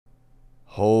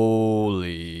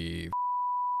Holy.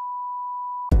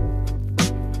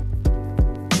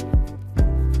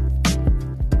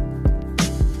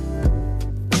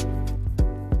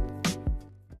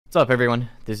 What's up everyone,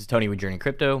 this is Tony with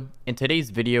JRNYcrypto. In today's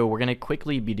video, we're going to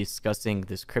quickly be discussing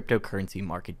this cryptocurrency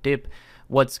market dip,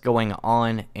 what's going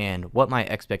on, and what my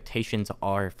expectations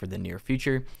are for the near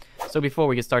future. So before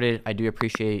we get started, I do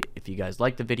appreciate if you guys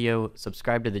like the video,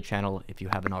 subscribe to the channel if you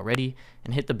haven't already,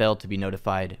 and hit the bell to be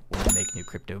notified when I make new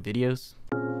crypto videos.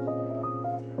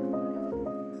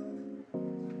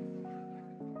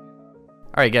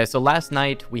 Alright guys, so last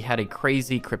night we had a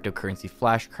crazy cryptocurrency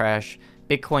flash crash.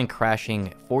 Bitcoin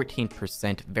crashing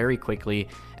 14% very quickly.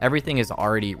 Everything is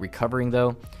already recovering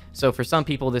though. So for some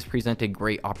people, this presented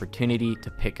great opportunity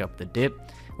to pick up the dip.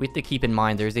 We have to keep in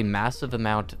mind there's a massive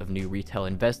amount of new retail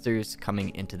investors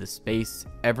coming into the space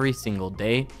every single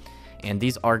day. And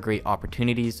these are great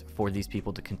opportunities for these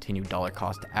people to continue dollar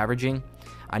cost averaging.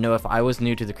 I know if I was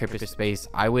new to the crypto space,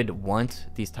 I would want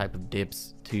these type of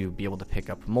dips to be able to pick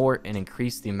up more and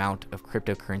increase the amount of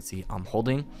cryptocurrency I'm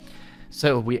holding.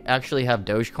 So we actually have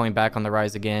Dogecoin back on the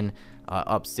rise again,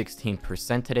 up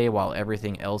 16% today, while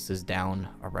everything else is down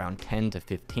around 10 to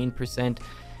 15%.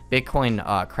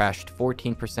 Bitcoin crashed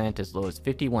 14% as low as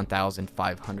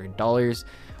 $51,500,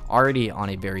 already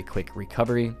on a very quick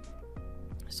recovery.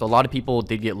 So a lot of people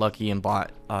did get lucky and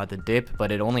bought the dip,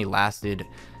 but it only lasted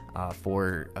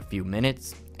for a few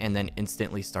minutes and then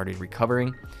instantly started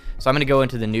recovering. So I'm going to go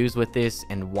into the news with this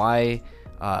and why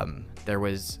there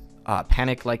was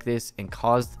panic like this and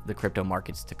caused the crypto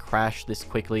markets to crash this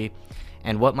quickly,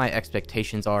 and what my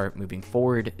expectations are moving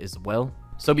forward as well.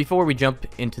 So before we jump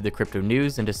into the crypto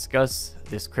news and discuss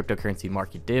this cryptocurrency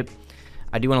market dip,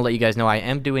 I do want to let you guys know I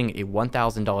am doing a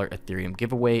 $1,000 Ethereum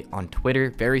giveaway on Twitter.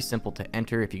 Very simple to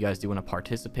enter. If you guys do want to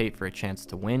participate for a chance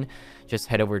to win, just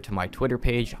head over to my Twitter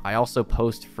page. I also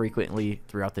post frequently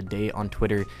throughout the day on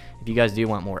Twitter. If you guys do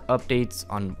want more updates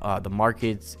on the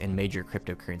markets and major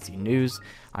cryptocurrency news,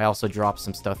 I also drop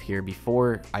some stuff here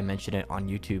before I mention it on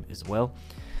YouTube as well.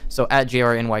 So at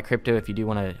JRNYcrypto, if you do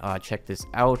want to check this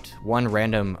out, one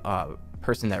random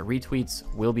person that retweets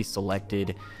will be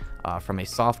selected from a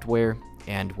software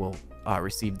and will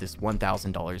receive this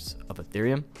 $1,000 of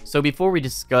Ethereum. So before we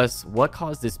discuss what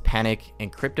caused this panic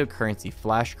and cryptocurrency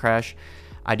flash crash,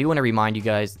 I do want to remind you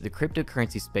guys the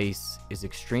cryptocurrency space is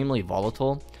extremely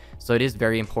volatile. So it is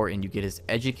very important you get as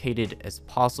educated as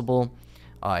possible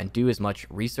and do as much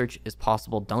research as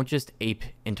possible. Don't just ape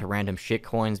into random shit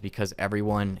coins because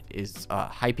everyone is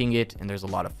hyping it and there's a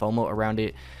lot of FOMO around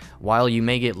it. While you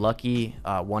may get lucky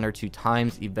one or two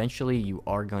times, eventually you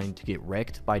are going to get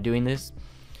wrecked by doing this.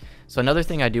 So another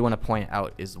thing I do want to point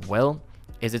out as well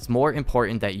is it's more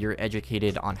important that you're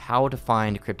educated on how to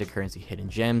find cryptocurrency hidden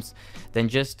gems than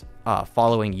just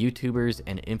following YouTubers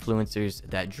and influencers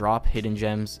that drop hidden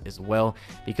gems as well,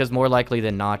 because more likely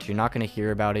than not, you're not going to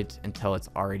hear about it until it's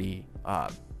already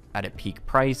at a peak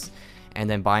price, and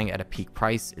then buying at a peak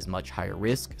price is much higher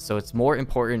risk. So it's more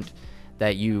important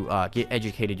that you get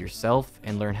educated yourself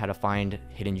and learn how to find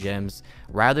hidden gems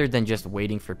rather than just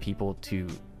waiting for people to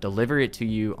deliver it to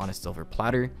you on a silver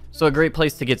platter. So a great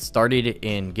place to get started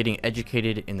in getting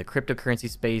educated in the cryptocurrency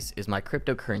space is my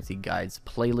cryptocurrency guides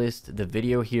playlist. The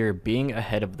video here, Being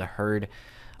Ahead of the Herd,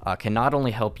 can not only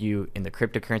help you in the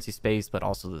cryptocurrency space, but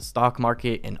also the stock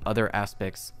market and other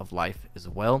aspects of life as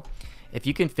well. If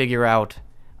you can figure out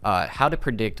how to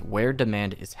predict where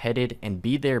demand is headed and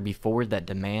be there before that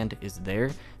demand is there,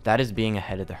 that is being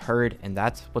ahead of the herd, and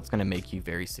that's what's going to make you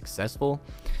very successful.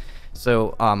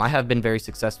 So I have been very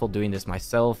successful doing this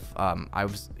myself. I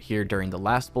was here during the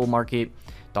last bull market,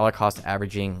 dollar cost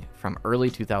averaging from early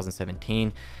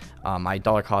 2017. My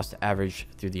dollar cost average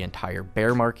through the entire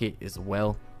bear market as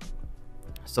well.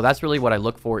 So that's really what I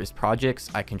look for, is projects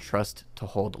I can trust to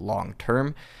hold long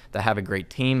term, that have a great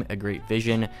team, a great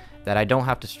vision, that I don't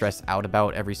have to stress out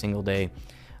about every single day.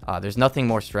 There's nothing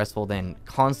more stressful than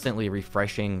constantly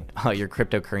refreshing your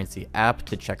cryptocurrency app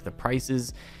to check the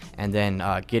prices and then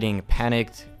getting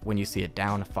panicked when you see it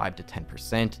down 5 to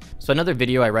 10%. So another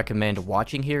video I recommend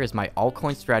watching here is my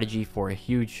altcoin strategy for a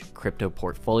huge crypto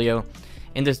portfolio.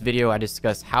 In this video, I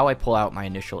discuss how I pull out my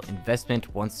initial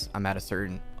investment once I'm at a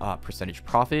certain percentage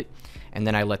profit, and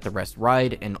then I let the rest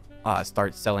ride and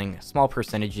start selling small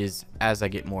percentages as I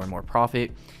get more and more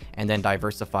profit, and then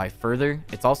diversify further.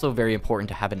 It's also very important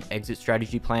to have an exit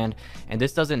strategy planned, and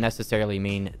this doesn't necessarily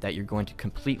mean that you're going to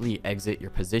completely exit your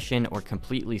position or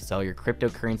completely sell your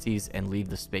cryptocurrencies and leave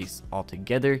the space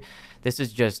altogether. This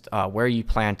is just where you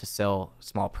plan to sell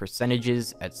small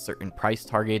percentages at certain price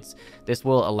targets. This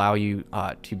will allow you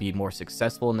to be more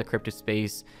successful in the crypto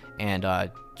space and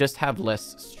just have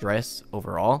less stress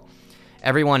overall.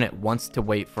 Everyone wants to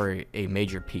wait for a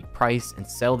major peak price and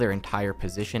sell their entire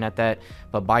position at that,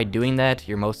 but by doing that,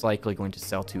 you're most likely going to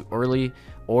sell too early,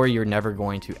 or you're never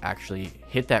going to actually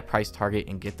hit that price target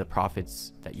and get the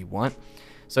profits that you want.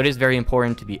 So it is very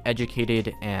important to be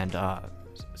educated and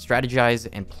strategize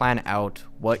and plan out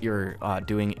what you're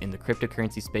doing in the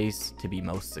cryptocurrency space to be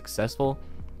most successful.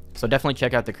 So definitely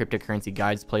check out the cryptocurrency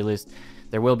guides playlist.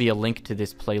 There will be a link to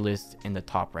this playlist in the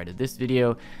top right of this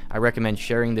video. I recommend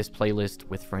sharing this playlist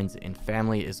with friends and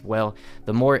family as well.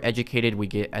 The more educated we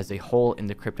get as a whole in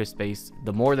the crypto space,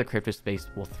 the more the crypto space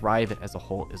will thrive as a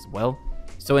whole as well.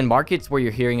 So in markets where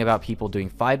you're hearing about people doing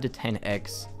 5 to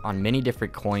 10x on many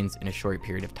different coins in a short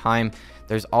period of time,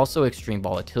 there's also extreme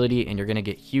volatility, and you're going to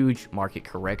get huge market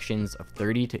corrections of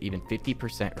 30 to even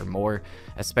 50% or more,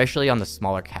 especially on the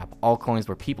smaller cap altcoins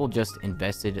where people just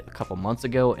invested a couple months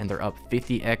ago and they're up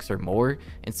 50x or more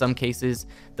in some cases.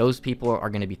 Those people are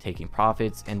going to be taking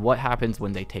profits, and what happens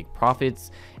when they take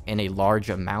profits in a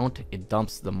large amount? It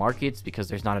dumps the markets because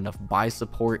there's not enough buy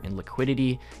support and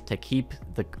liquidity to keep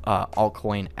the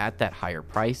altcoin at that higher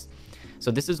price.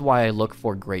 So this is why I look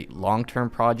for great long-term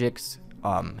projects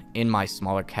in my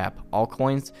smaller cap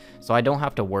altcoins, so I don't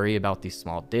have to worry about these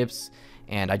small dips,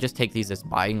 and I just take these as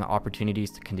buying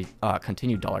opportunities to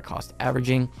continue dollar cost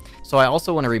averaging. So I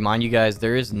also want to remind you guys,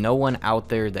 there is no one out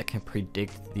there that can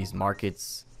predict these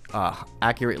markets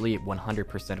accurately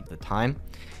 100% of the time.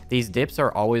 These dips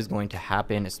are always going to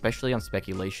happen, especially on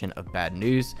speculation of bad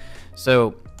news.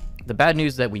 So the bad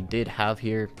news that we did have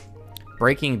here: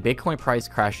 breaking, Bitcoin price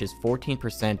crashes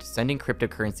 14%, sending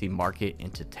cryptocurrency market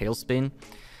into tailspin.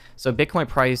 So Bitcoin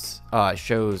price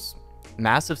shows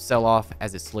massive sell-off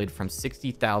as it slid from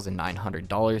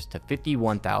 $60,900 to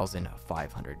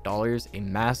 $51,500, a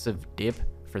massive dip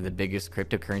for the biggest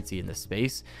cryptocurrency in the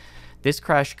space. This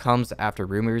crash comes after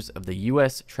rumors of the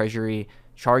US Treasury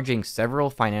charging several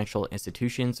financial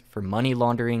institutions for money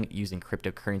laundering using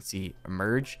cryptocurrency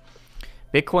emerge.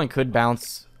 Bitcoin could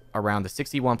bounce around the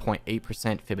 61.8%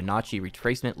 Fibonacci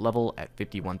retracement level at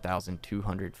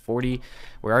 51,240.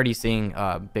 We're already seeing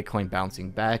Bitcoin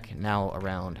bouncing back now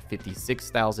around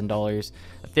 $56,000.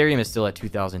 Ethereum is still at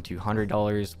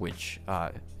 $2,200, which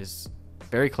is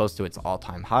very close to its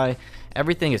all-time high.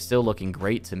 Everything is still looking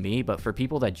great to me, but for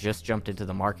people that just jumped into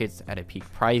the markets at a peak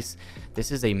price,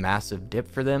 this is a massive dip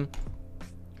for them.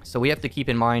 So we have to keep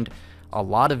in mind, a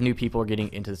lot of new people are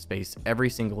getting into the space every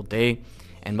single day,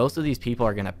 and most of these people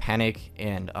are going to panic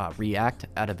and react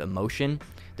out of emotion.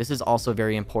 This is also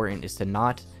very important, is to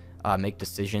not make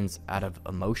decisions out of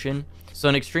emotion. So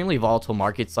in extremely volatile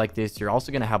markets like this, you're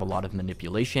also going to have a lot of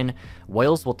manipulation.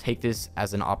 Whales will take this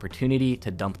as an opportunity to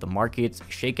dump the markets,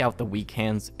 shake out the weak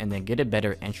hands, and then get a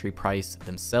better entry price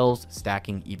themselves,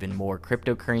 stacking even more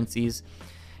cryptocurrencies.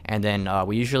 And then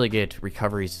we usually get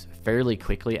recoveries fairly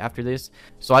quickly after this.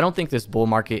 So I don't think this bull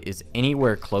market is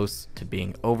anywhere close to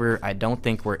being over. I don't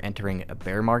think we're entering a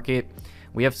bear market.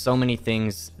 We have so many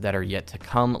things that are yet to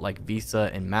come, like Visa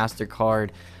and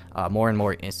MasterCard. More and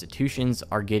more institutions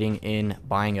are getting in,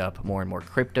 buying up more and more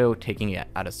crypto, taking it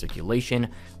out of circulation.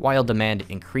 While demand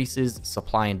increases,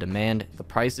 supply and demand, the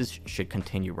prices should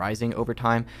continue rising over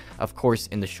time. Of course,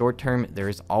 in the short term, there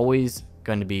is always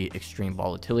going to be extreme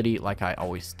volatility, like I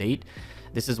always state.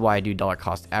 This is why I do dollar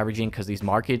cost averaging, because these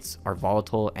markets are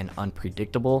volatile and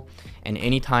unpredictable, and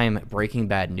anytime breaking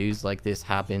bad news like this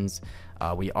happens,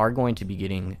 we are going to be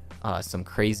getting some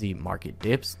crazy market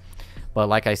dips. But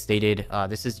like I stated,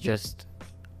 this is just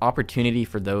opportunity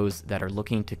for those that are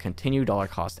looking to continue dollar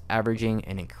cost averaging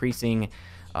and increasing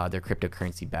their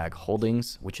cryptocurrency bag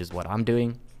holdings, which is what I'm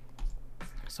doing.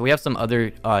 So we have some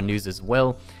other news as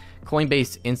well.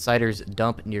 Coinbase insiders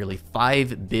dump nearly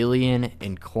 $5 billion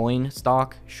in coin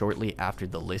stock shortly after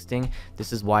the listing.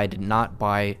 This is why I did not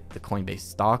buy the Coinbase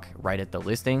stock right at the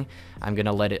listing. I'm going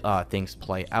to let things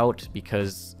play out,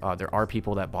 because there are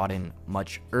people that bought in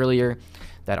much earlier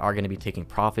that are going to be taking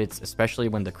profits, especially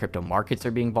when the crypto markets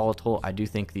are being volatile. I do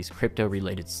think these crypto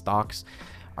related stocks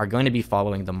are going to be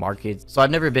following the markets. So I've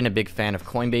never been a big fan of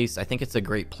Coinbase. I think it's a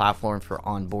great platform for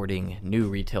onboarding new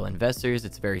retail investors.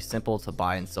 It's very simple to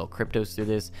buy and sell cryptos through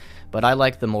this, but I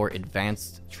like the more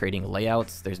advanced trading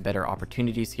layouts. There's better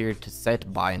opportunities here to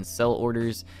set buy and sell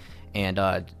orders and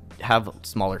have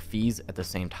smaller fees at the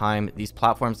same time. These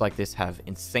platforms like this have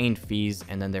insane fees,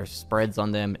 and then there's spreads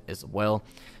on them as well.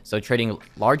 So trading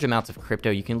large amounts of crypto,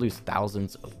 you can lose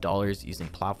thousands of dollars using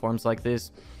platforms like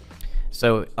this.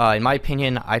 So in my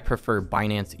opinion, I prefer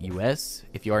Binance US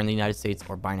if you are in the United States,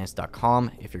 or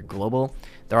Binance.com if you're global.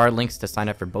 There are links to sign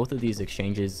up for both of these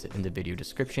exchanges in the video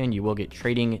description. You will get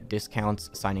trading discounts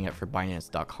signing up for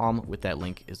Binance.com with that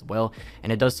link as well.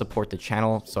 And it does support the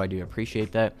channel, so I do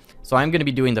appreciate that. So I'm going to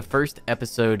be doing the first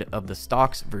episode of the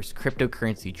stocks versus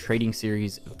cryptocurrency trading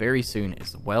series very soon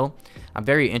as well. I'm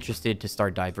very interested to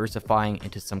start diversifying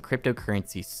into some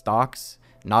cryptocurrency stocks,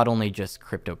 not only just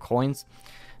crypto coins.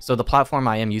 So the platform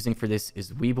I am using for this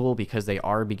is Webull, because they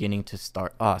are beginning to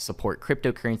start support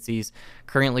cryptocurrencies.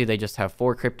 Currently, they just have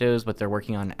 4 cryptos, but they're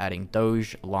working on adding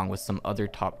Doge along with some other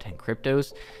top 10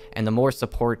 cryptos. And the more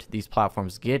support these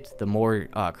platforms get, the more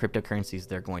cryptocurrencies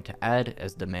they're going to add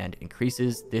as demand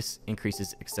increases. This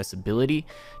increases accessibility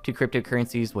to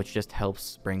cryptocurrencies, which just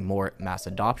helps bring more mass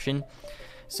adoption.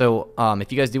 So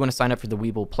if you guys do want to sign up for the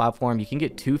Webull platform, you can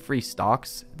get 2 free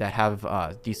stocks that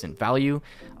have decent value.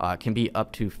 Can be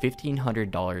up to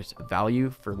 $1,500 value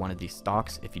for one of these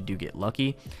stocks if you do get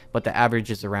lucky. But the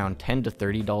average is around $10 to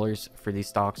 $30 for these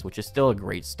stocks, which is still a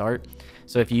great start.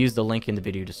 So if you use the link in the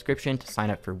video description to sign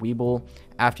up for Webull,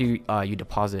 after you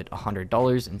deposit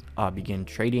 $100 and begin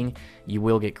trading, you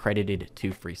will get credited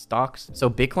 2 free stocks. So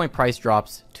Bitcoin price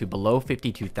drops to below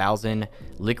 52,000,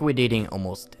 liquidating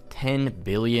almost $10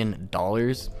 billion.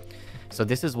 So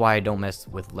this is why I don't mess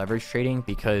with leverage trading,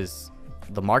 because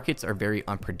the markets are very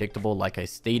unpredictable, like I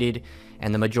stated,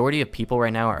 and the majority of people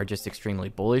right now are just extremely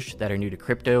bullish that are new to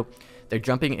crypto. They're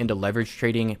jumping into leverage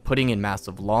trading, putting in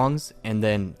massive longs, and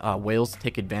then whales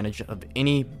take advantage of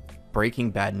any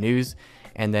breaking bad news,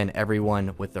 and then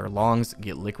everyone with their longs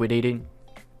get liquidated.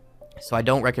 So I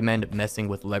don't recommend messing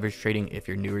with leverage trading if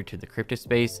you're newer to the crypto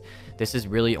space. This is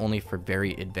really only for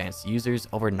very advanced users.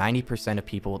 Over 90% of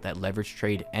people that leverage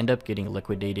trade end up getting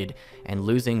liquidated and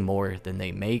losing more than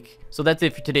they make. So that's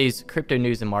it for today's crypto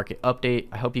news and market update.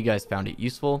 I hope you guys found it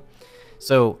useful.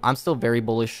 So I'm still very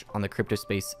bullish on the crypto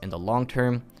space in the long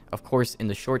term. Of course, in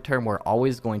the short term, we're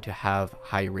always going to have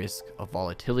high risk of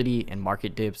volatility and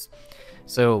market dips.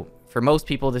 So for most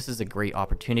people, this is a great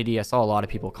opportunity. I saw a lot of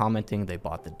people commenting they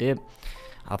bought the dip.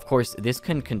 Of course, this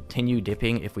can continue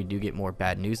dipping if we do get more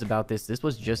bad news about this. This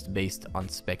was just based on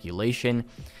speculation.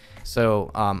 So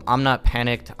I'm not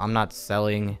panicked. I'm not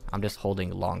selling. I'm just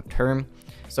holding long term.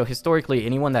 So historically,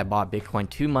 anyone that bought Bitcoin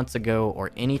 2 months ago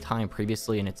or any time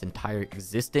previously in its entire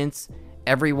existence,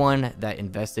 everyone that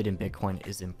invested in Bitcoin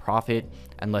is in profit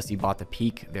unless you bought the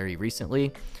peak very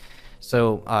recently.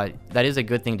 So that is a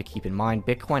good thing to keep in mind.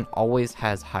 Bitcoin always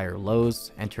has higher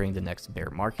lows entering the next bear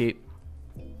market.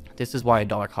 This is why a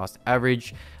dollar cost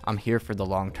average. I'm here for the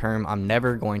long term. I'm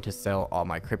never going to sell all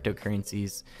my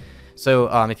cryptocurrencies. So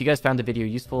if you guys found the video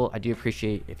useful, I do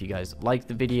appreciate if you guys like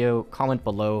the video, comment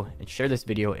below, and share this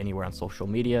video anywhere on social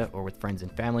media or with friends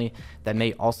and family that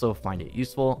may also find it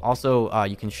useful. Also,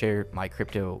 you can share my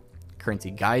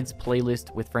cryptocurrency guides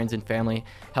playlist with friends and family,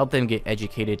 help them get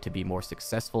educated to be more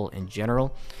successful in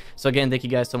general. So again, thank you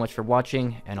guys so much for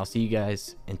watching, and I'll see you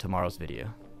guys in tomorrow's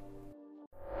video.